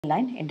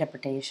line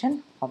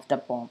interpretation of the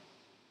poem.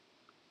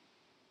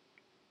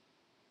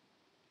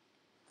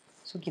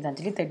 So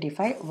Gitanjali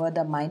 35, where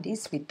the mind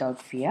is without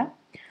fear.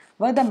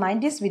 Where the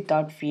mind is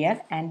without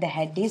fear and the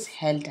head is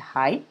held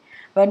high,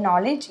 where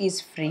knowledge is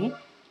free,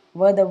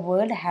 where the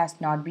world has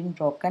not been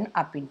broken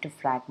up into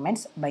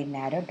fragments by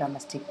narrow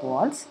domestic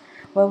walls,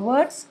 where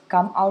words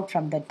come out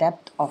from the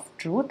depth of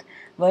truth,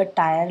 where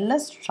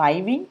tireless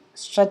striving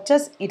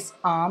stretches its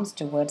arms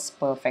towards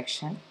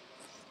perfection.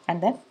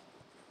 And then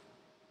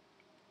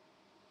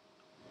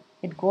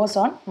it goes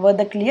on, where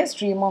the clear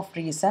stream of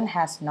reason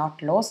has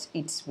not lost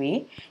its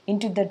way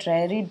into the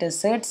dreary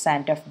desert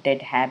sand of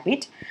dead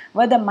habit,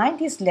 where the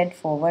mind is led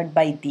forward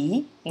by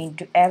thee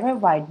into ever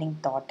widening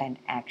thought and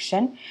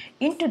action,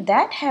 into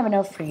that heaven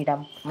of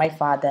freedom, my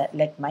father,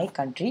 let my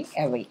country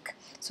awake.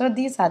 So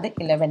these are the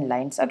 11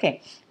 lines.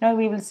 Okay, now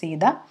we will see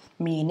the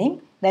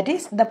meaning. That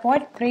is, the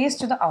poet prays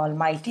to the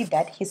Almighty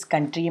that his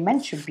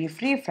countrymen should be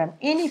free from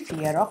any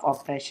fear of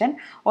oppression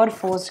or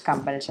forced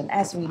compulsion.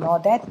 As we know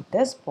that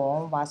this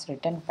poem was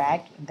written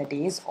back in the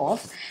days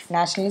of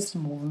nationalist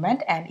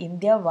movement, and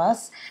India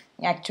was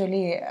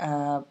actually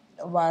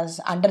was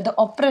under the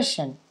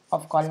oppression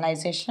of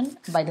colonization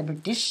by the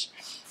British.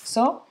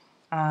 So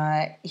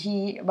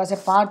he was a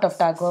part of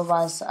Tagore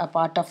was a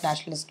part of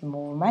nationalist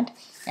movement,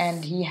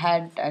 and he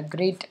had a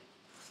great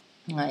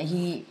uh,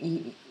 he,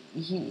 he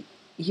he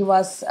he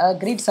was a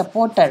great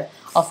supporter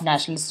of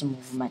nationalist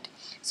movement.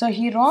 So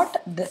he wrote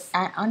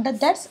under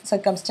that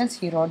circumstance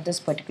he wrote this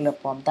particular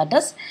poem. That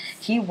is,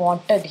 he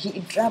dreamed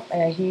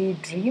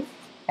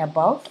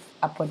about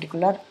a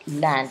particular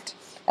land,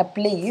 a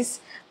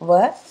place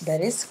where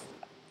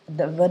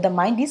where the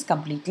mind is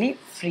completely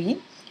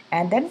free,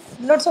 and then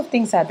lots of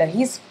things are there.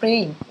 He's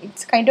praying.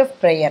 It's kind of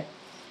prayer,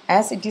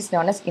 as it is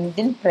known as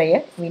Indian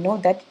prayer. We know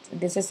that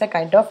this is a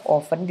kind of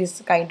offering,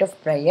 this kind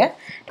of prayer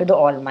to the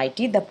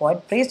Almighty. The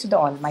poet prays to the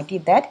Almighty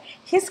that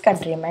his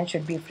countrymen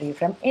should be free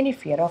from any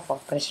fear of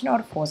oppression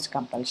or forced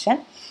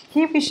compulsion.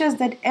 He wishes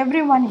that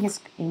everyone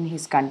in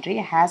his country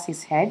has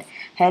his head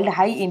held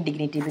high in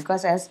dignity,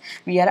 because as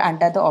we are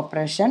under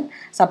the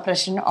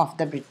suppression of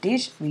the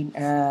British,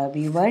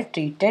 we were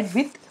treated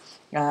with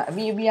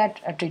we are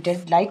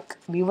treated like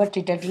we were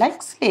treated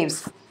like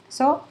slaves.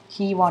 So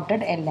he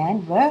wanted a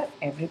land where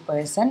every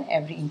person,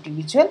 every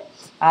individual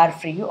are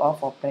free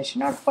of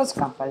oppression or forced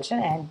compulsion,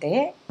 and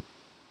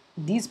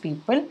these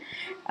people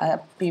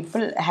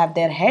have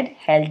their head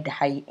held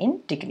high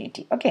in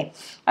dignity. Okay,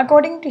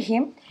 according to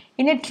him,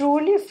 in a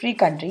truly free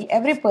country,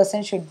 every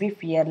person should be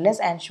fearless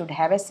and should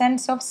have a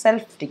sense of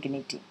self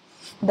dignity.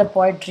 The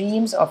poet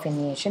dreams of a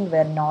nation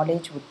where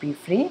knowledge would be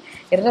free,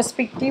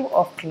 irrespective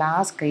of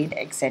class, creed,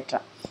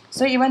 etc.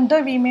 So, even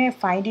though we may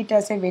find it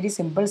as a very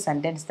simple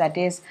sentence, that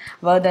is,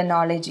 where the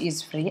knowledge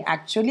is free,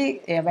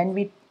 actually, when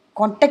we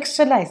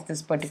contextualize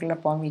this particular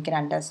poem, we can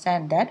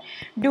understand that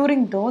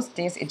during those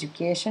days,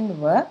 education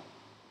were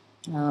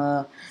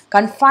uh,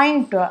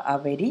 confined to a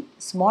very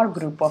small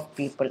group of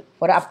people,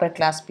 for upper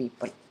class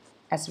people,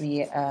 as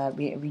we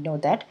know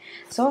that.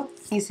 So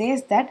he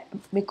says that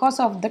because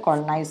of the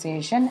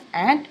colonization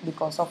and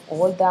because of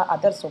all the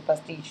other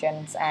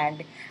superstitions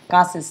and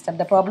caste system,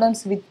 the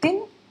problems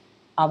within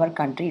our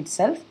country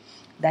itself,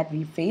 that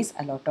we face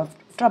a lot of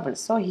trouble.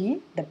 So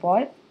the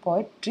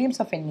poet dreams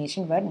of a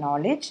nation where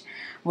knowledge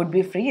would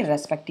be free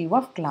irrespective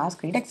of class,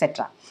 creed,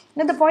 etc.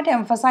 Now the poet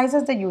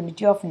emphasizes the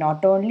unity of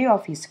not only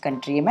of his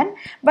countrymen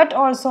but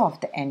also of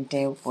the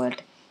entire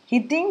world. He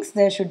thinks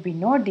there should be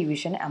no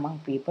division among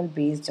people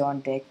based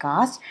on their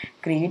caste,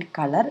 creed,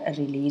 color,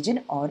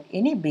 religion, or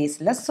any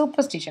baseless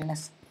superstition.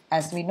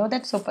 As we know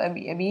that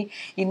we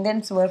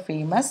Indians were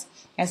famous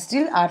and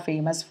still are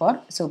famous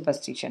for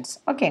superstitions.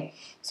 Okay,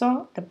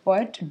 so the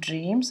poet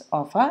dreams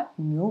of a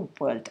new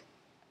world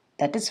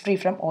that is free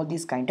from all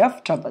these kind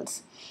of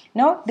troubles.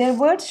 Now their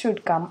words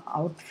should come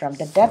out from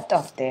the depth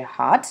of their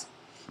hearts,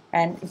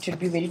 and it should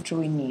be very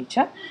true in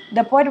nature.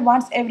 The poet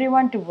wants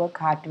everyone to work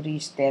hard to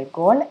reach their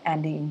goal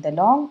and in the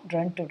long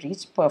run to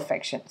reach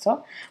perfection.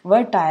 So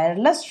where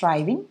tireless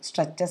striving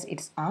stretches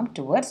its arm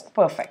towards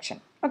perfection.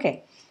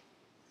 Okay.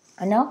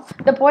 And now,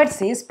 the poet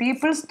says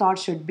people's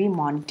thoughts should be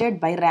monitored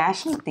by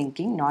rational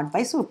thinking, not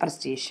by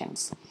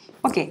superstitions.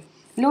 Okay,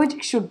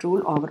 logic should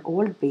rule over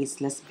all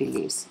baseless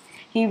beliefs.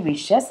 He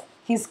wishes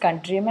his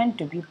countrymen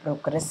to be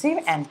progressive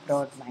and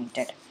broad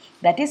minded.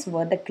 That is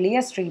where the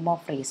clear stream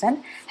of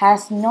reason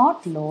has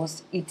not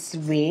lost its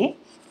way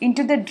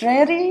into the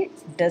dreary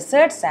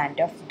desert sand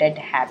of dead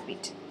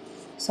habit.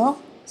 So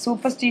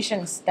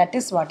superstitions, that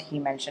is what he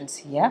mentions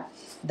here.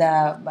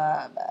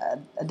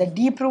 The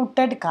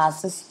deep-rooted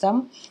caste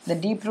system, the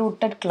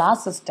deep-rooted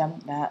class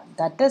system,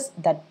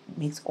 that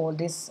makes all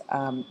these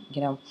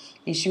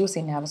issues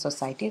in our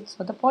society.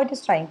 So the poet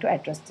is trying to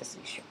address this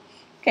issue.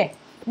 Okay,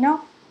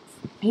 now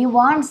he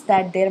wants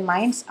that their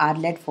minds are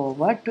led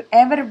forward to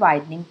ever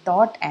widening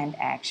thought and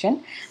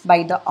action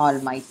by the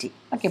Almighty,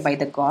 okay, by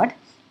the God.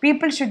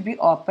 People should be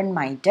open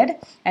minded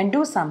and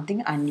do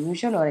something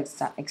unusual or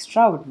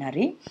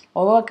extraordinary,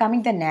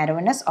 overcoming the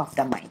narrowness of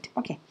the mind.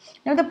 Okay,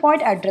 now the poet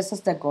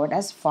addresses the God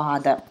as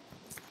Father.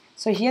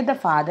 So here the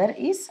father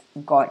is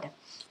God.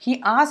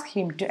 He asked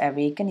him to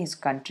awaken his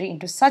country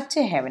into such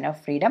a heaven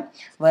of freedom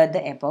where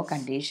the above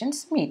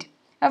conditions meet.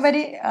 A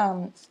very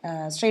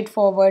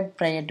straightforward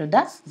prayer to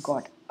the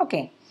God.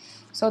 Okay.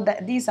 So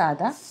these are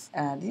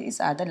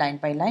the line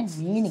by line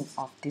meaning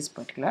of this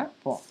particular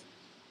poem.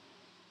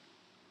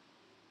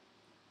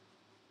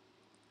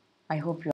 I hope you